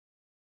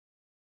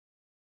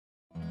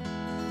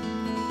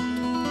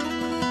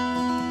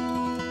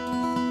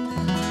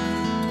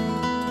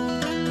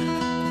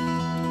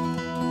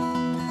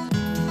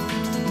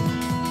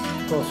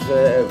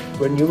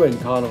when you were in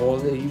Carnival,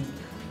 you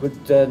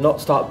would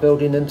not start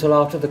building until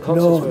after the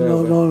concerts were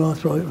over. No,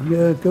 that's right.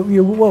 Yeah,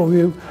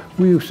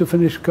 we used to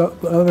finish,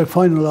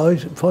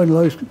 finalise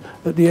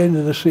at the end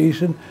of the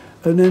season,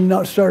 and then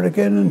not start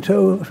again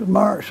until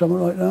March, something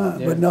like that.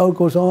 Yeah. But now it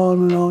goes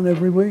on and on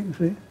every week,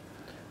 see.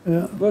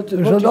 Yeah.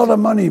 There's a lot of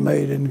money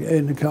made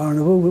in the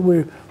Carnival.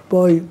 We're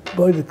by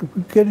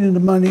getting the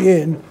money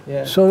in,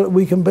 so that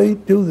we can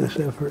do this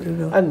effort. You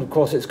know. And of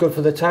course, it's good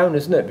for the town,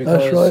 isn't it? Because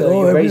that's right.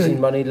 You're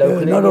raising money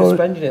locally, and you're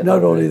spending it.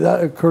 Not only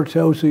that, it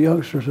curtails the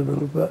youngsters a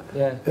little bit.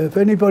 Yeah. If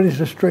anybody's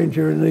a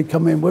stranger and they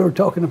come in, we were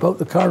talking about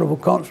the Carnival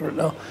concert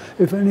now.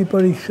 If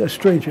anybody's a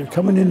stranger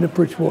coming into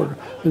Bridgewater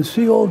and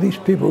see all these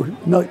people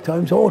night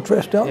times all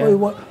dressed up, we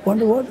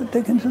wonder what the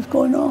dickens is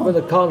going on. Well,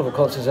 the Carnival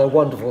concerts are a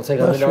wonderful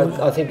thing.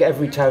 I think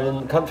every town in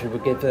the country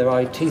would give their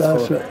eye teeth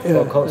for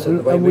a concert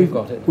the way we've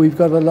got it. We've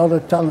got a lot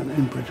of talent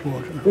in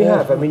Bridgewater. We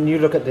have. I mean, you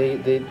look at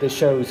the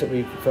shows that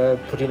we've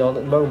putting on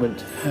at the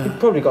moment. You've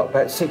probably got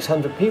about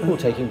 600 people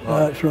taking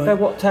part. That's right. Now,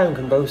 what town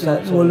can boast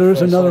that? Well, there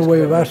is another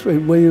way of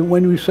asking.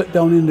 When we sit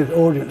down in the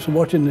audience and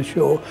watching the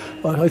show,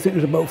 I think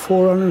there's about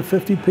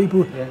 450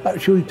 people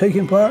actually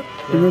taking part.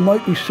 Yeah. And there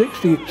might be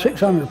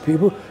 600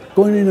 people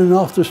going in and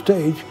off the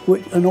stage,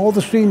 and all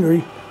the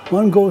scenery.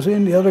 One goes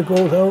in, the other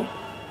goes out.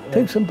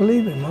 Takes some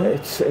believing, right?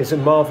 It's a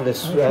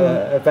marvellous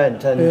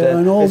event, and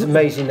it's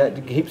amazing that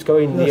it keeps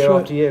going year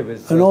after year.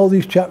 And all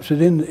these chaps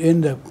that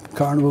in the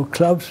Carnival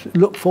clubs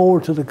look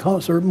forward to the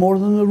concert more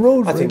than the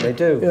road. I think they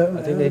do. Yeah,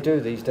 I think they do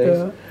these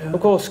days. Of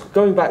course,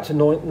 going back to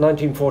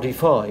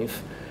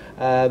 1945,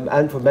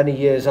 and for many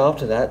years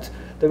after that,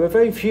 there were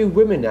very few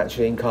women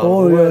actually in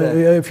Carnival.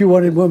 If you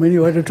wanted women,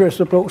 you had to dress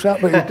the blokes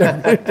up, but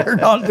they're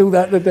not do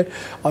that today.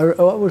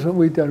 What was it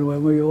we done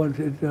when we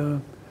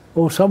wanted?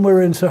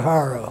 Somewhere in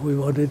Sahara we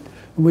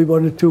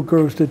wanted two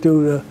girls to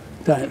do the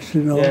dance,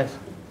 you know. Yes.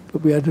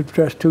 But we had to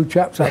dress two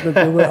chaps up to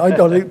do it. I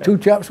don't think two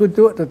chaps would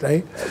do it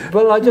today.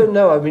 Well, I don't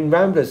know. I mean,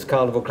 Ramblers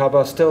Carnival Club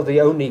are still the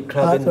only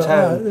club in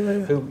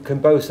town who can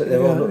boast that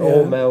they're an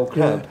all-male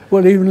club. Yeah.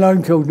 Well, even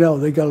Langcode now,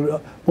 they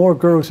got more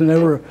girls than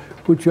ever.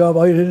 Good job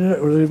I did it,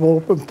 or they've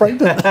all been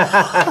pregnant.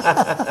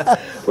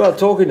 Well,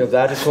 talking of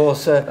that, of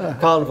course,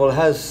 Carnival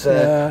has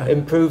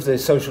improved the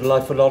social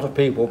life for a lot of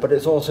people, but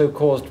it's also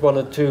caused one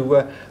or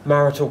two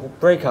marital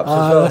breakups as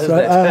well, hasn't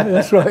it?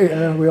 That's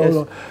right. We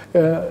all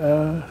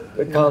know.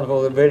 The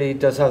Carnival really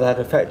does have that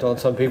effect on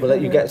some people,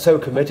 that you get so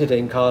committed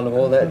in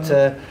Carnival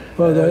that...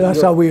 well,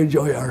 that's how we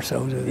enjoy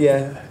ourselves.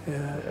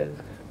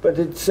 But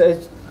it's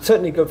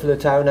certainly good for the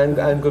town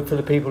and good for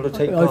the people to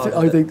take part.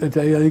 I think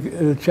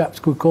the chaps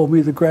could call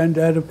me the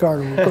Grandad of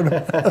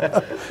Carnival.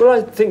 Well,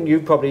 I think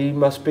you probably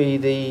must be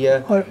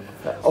the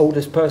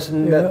oldest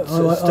person that's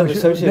still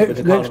associated with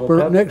the Carnival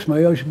Club. Next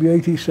May I should be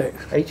 86.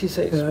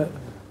 86?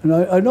 And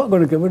I'm not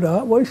going to give it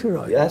that way, should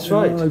I? That's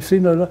right. I've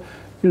seen a lot,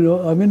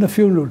 I'm in the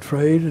funeral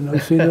trade, and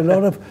I've seen a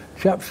lot of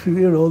chaps,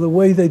 the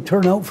way they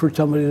turn out for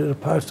somebody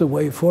that passed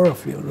away for a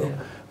funeral. Yeah.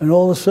 And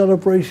all the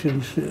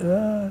celebrations.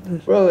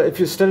 Well, if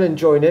you're still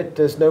enjoying it,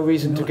 there's no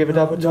reason to give it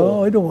up at all.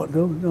 No, I don't want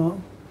to,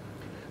 no.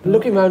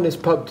 Looking around this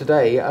pub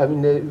today, I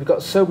mean, we've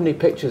got so many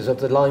pictures of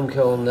the lime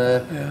kiln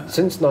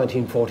since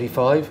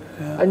 1945,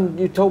 and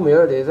you told me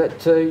earlier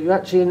that you're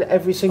actually in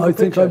every single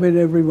picture. I think I'm in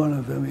every one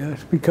of them,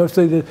 yes, because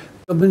they did.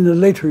 I'm in the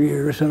later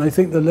years, and I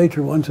think the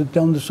later ones have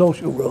done the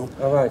social room.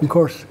 All right. Of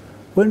course,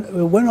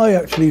 when I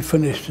actually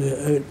finished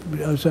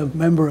as a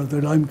member of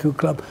the Lime Kiln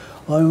Club,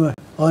 I'm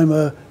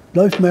a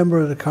life member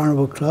of the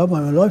Carnival Club,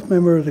 I'm a life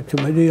member of the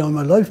committee, I'm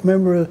a life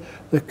member of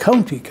the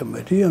county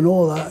committee and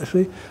all that,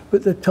 see.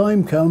 But the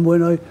time came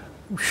when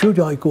should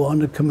I go on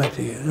the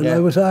committee? And I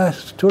was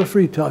asked 2 or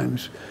 3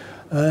 times.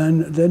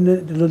 And then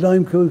the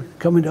Lime Kiln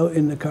coming out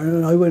in the Carnival,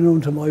 and I went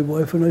home to my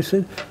wife and I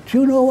said,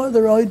 do you know what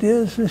their idea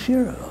is this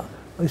year?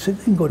 I said,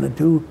 I'm going to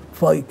do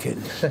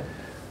Vikings.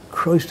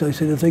 Christ, I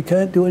said, if they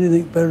can't do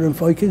anything better than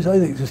Vikings, I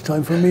think it's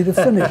time for me to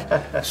finish.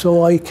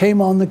 So I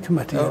came on the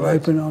committee, and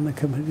I've been on the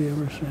committee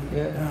ever since.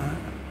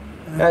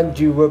 And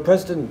you were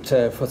president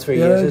for 3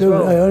 years as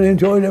well. I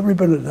enjoyed every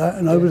bit of that,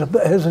 and I was a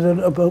bit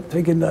hesitant about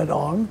taking that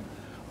on.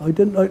 I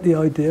didn't like the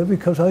idea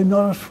because I'm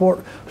not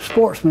a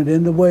sportsman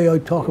in the way I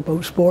talk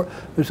about sport,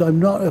 because I'm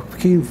not a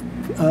keen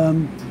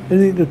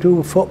anything to do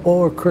with football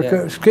or cricket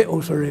or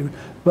skittles or even.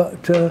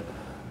 But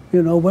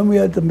when we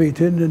had the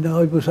meeting and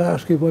I was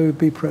asked if I would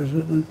be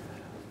president,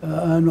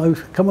 and I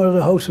was coming out of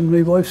the house and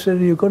my wife said,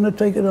 are you going to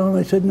take it on?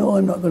 I said, no,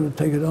 I'm not going to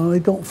take it on. I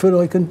don't feel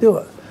I can do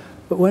it.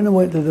 But when I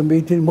went to the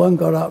meeting, one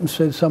got up and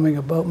said something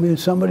about me and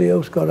somebody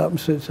else got up and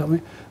said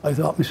something. I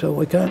thought to myself,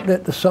 I can't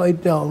let the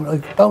side down.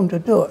 I'm bound to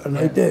do it, and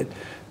I did.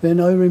 Then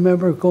I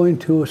remember going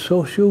to a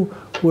social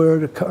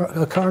where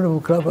a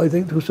Carnival Club, I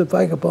think it was the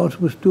Vagabonds,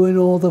 was doing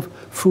all the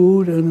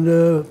food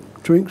and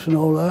drinks and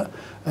all that.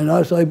 And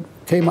as I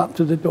came up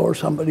to the door,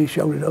 somebody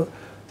shouted out,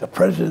 the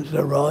president's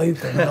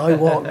arrived, and I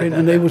walked in,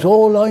 and they was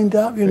all lined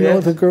up,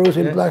 the girls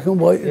in black and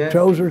white,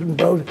 trousers and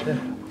blouse.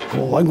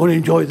 Oh, I'm going to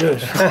enjoy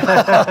this.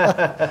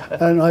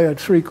 And I had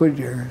 3 good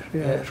years,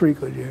 3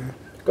 good years.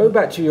 Going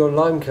back to your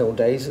lime kiln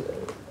days,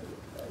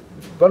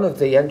 one of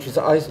the entries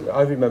that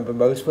I remember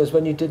most was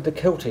when you did the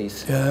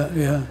kilties. Yeah,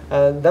 yeah.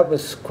 And that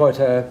was quite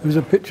a... There's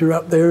a picture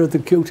up there of the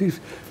kilties,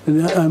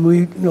 and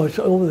we, no, it's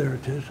over there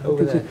it is.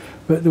 Over there.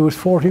 But there was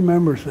 40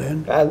 members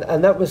then.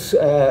 And that was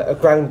a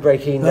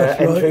groundbreaking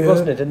entry,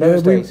 wasn't it, in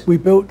those days? We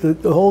built,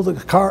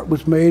 the cart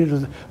was made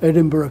at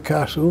Edinburgh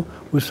Castle,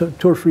 with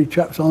 2 or 3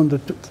 chaps on the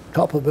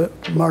top of it,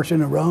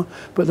 marching around,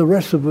 but the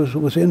rest of us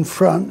was in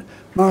front,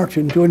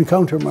 marching, doing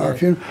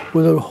counter-marching, yes,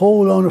 with a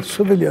whole lot of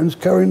civilians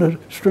carrying a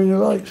string of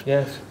lights.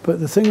 Yes. But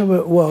the thing of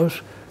it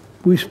was,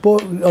 we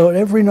spoke,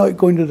 every night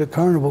going to the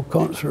Carnival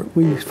concert,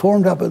 we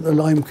formed up at the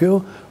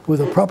Limekill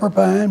with a proper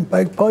band,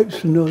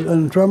 bagpipes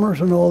and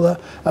drummers and all that,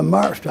 and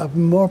marched up,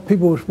 and more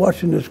people was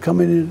watching us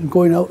coming in and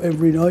going out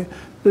every night.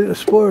 We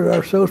spoiled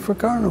ourselves for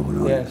Carnival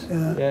night. Yes,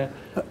 yeah.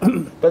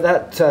 But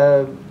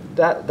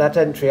that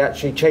entry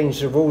actually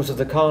changed the rules of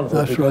the carnival.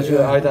 That's because right,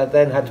 you either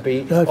then had to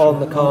be on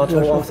the cart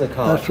or off the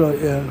cart. That's right,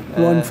 yeah.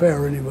 One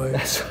fair anyway.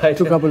 That's right.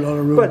 Took up a lot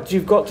of room. But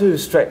you've got to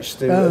stretch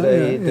the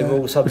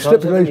rules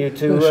sometimes, haven't you,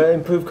 to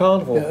improve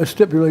carnival? Yeah, a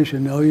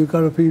stipulation now. You've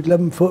got to be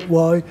 11 foot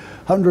wide,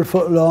 100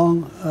 foot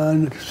long,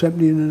 and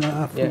 17 and a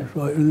half feet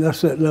wide. And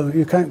that's it.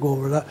 You can't go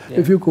over that. Yeah.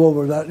 If you go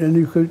over that, then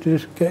you could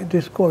just get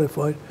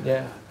disqualified.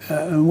 Yeah.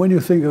 And when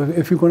you think of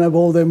if you're going to have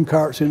all them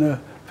carts in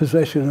a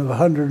possession of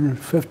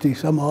 150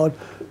 some odd,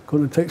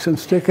 going to take some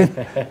sticking,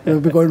 you'll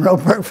be going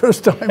round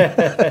breakfast time.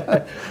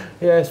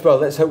 Yes, well,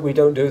 let's hope we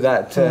don't do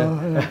that.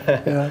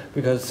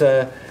 Because...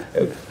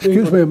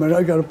 excuse me a minute,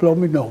 I got to blow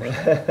my nose.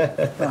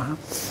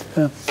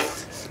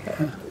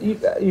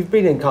 You've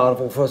been in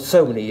Carnival for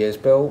so many years,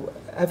 Bill.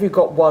 Have you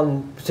got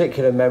one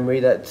particular memory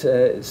that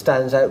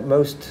stands out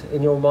most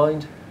in your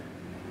mind?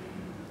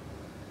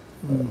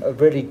 A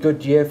really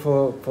good year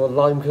for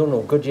Limekiln,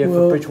 or good year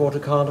for Bridgewater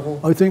Carnival?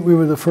 I think we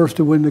were the first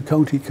to win the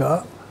County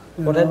Cup.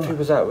 What entry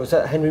was that? Was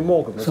that Henry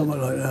Morgan? Something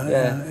like that,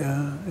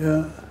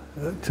 yeah.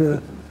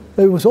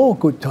 It was all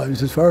good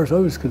times as far as I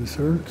was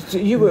concerned. So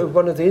you were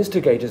one of the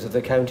instigators of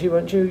the county,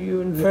 weren't you?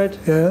 You and Fred?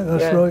 Yeah,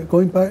 that's right.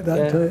 Going back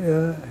that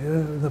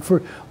time, The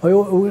first,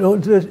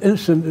 the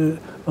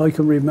instant I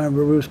can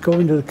remember was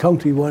going to the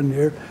county one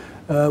year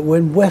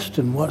when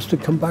Weston wants to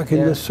come back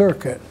in the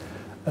circuit,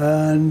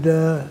 and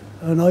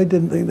I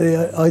didn't think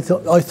I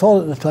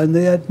thought at the time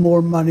they had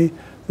more money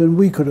than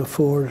we could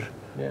afford.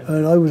 Yeah.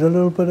 And I was a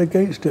little bit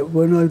against it.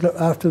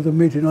 After the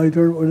meeting, I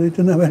learned they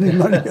didn't have any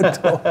money at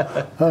all.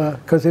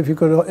 Because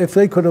if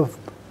they could have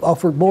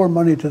offered more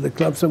money to the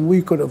clubs than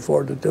we could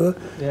afford to do it,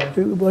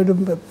 it might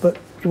have. But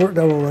it worked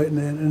out all right in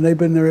the end, and they've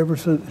been there ever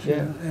since. Yeah.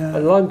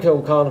 And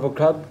Limekiln Carnival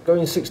Club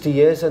going 60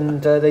 years, and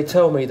they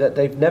tell me that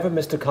they've never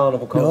missed a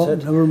carnival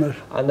concert. No, never missed.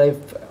 And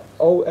they've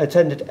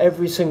attended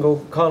every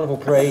single carnival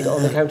parade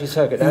on the county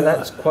circuit. Now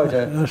that's quite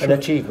an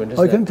achievement,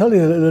 isn't it? I can tell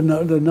you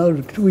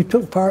that we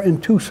took part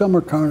in 2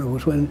 summer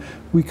carnivals when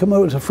we come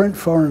out as a French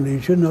Foreign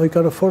Legion. I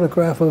got a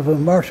photograph of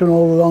them marching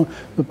all along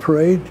the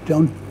parade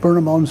down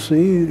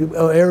Burnham-on-Sea,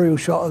 aerial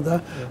shot of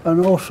that,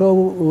 and also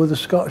with the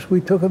Scots we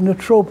took them to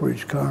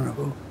Trowbridge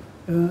Carnival.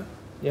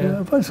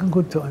 I've had some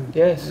good times.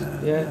 Yes,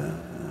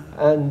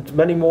 and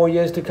many more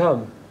years to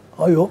come.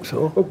 I hope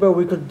so. Well, Bill,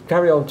 we could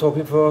carry on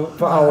talking for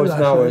hours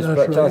and hours,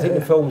 but I think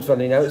the film's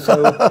running out,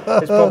 so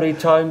it's probably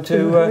time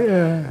to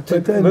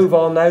move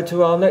on now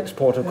to our next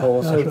port of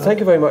call. So thank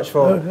you very much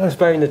for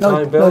sparing the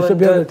time, Bill.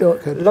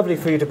 And, lovely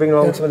for you to bring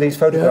along some of these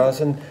photographs,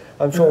 and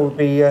I'm sure we'll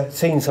be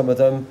seeing some of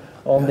them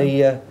on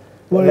the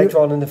later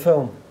on in the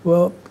film.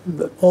 Well,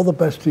 all the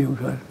best to you,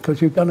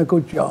 because you've done a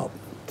good job.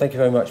 Thank you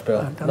very much,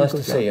 Bill. Nice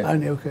to see you.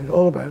 And okay,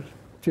 all the best.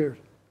 Cheers.